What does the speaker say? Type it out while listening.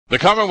The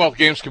Commonwealth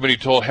Games Committee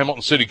told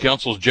Hamilton City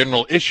Council's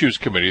General Issues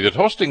Committee that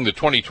hosting the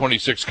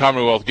 2026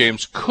 Commonwealth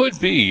Games could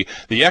be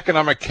the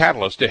economic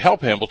catalyst to help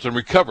Hamilton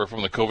recover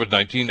from the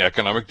COVID-19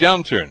 economic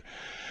downturn.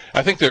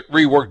 I think the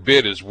reworked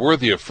bid is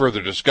worthy of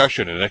further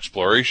discussion and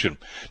exploration.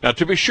 Now,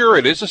 to be sure,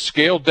 it is a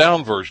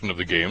scaled-down version of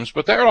the Games,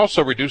 but that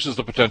also reduces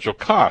the potential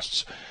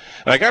costs.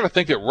 And I got to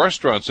think that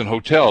restaurants and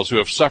hotels who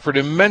have suffered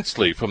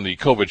immensely from the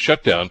COVID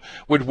shutdown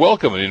would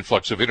welcome an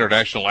influx of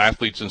international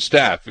athletes and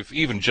staff, if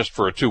even just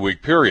for a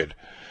 2-week period.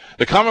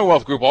 The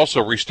Commonwealth Group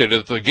also restated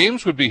that the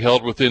Games would be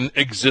held within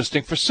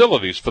existing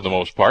facilities for the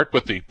most part,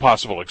 with the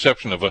possible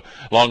exception of a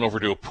long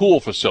overdue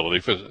pool facility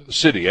for the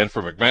city and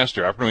for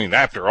McMaster.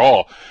 After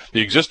all,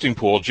 the existing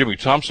pool, Jimmy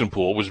Thompson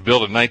Pool, was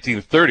built in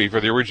 1930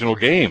 for the original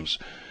Games.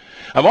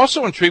 I'm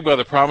also intrigued by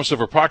the promise of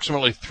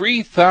approximately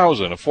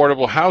 3,000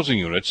 affordable housing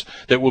units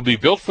that will be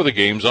built for the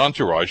Games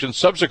entourage and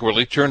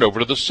subsequently turned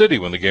over to the city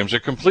when the Games are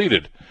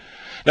completed.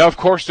 Now, of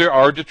course, there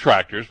are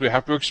detractors. We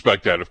have to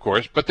expect that, of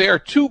course, but they are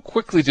too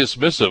quickly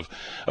dismissive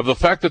of the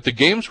fact that the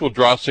Games will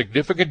draw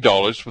significant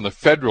dollars from the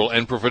federal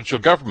and provincial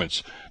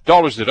governments,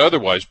 dollars that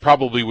otherwise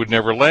probably would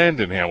never land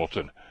in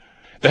Hamilton.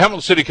 The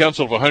Hamilton City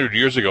Council of 100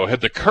 years ago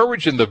had the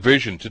courage and the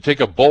vision to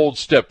take a bold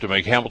step to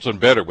make Hamilton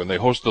better when they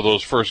hosted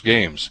those first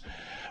Games.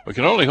 We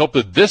can only hope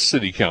that this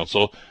City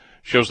Council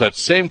shows that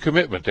same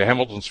commitment to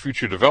Hamilton's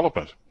future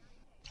development.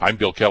 I'm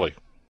Bill Kelly.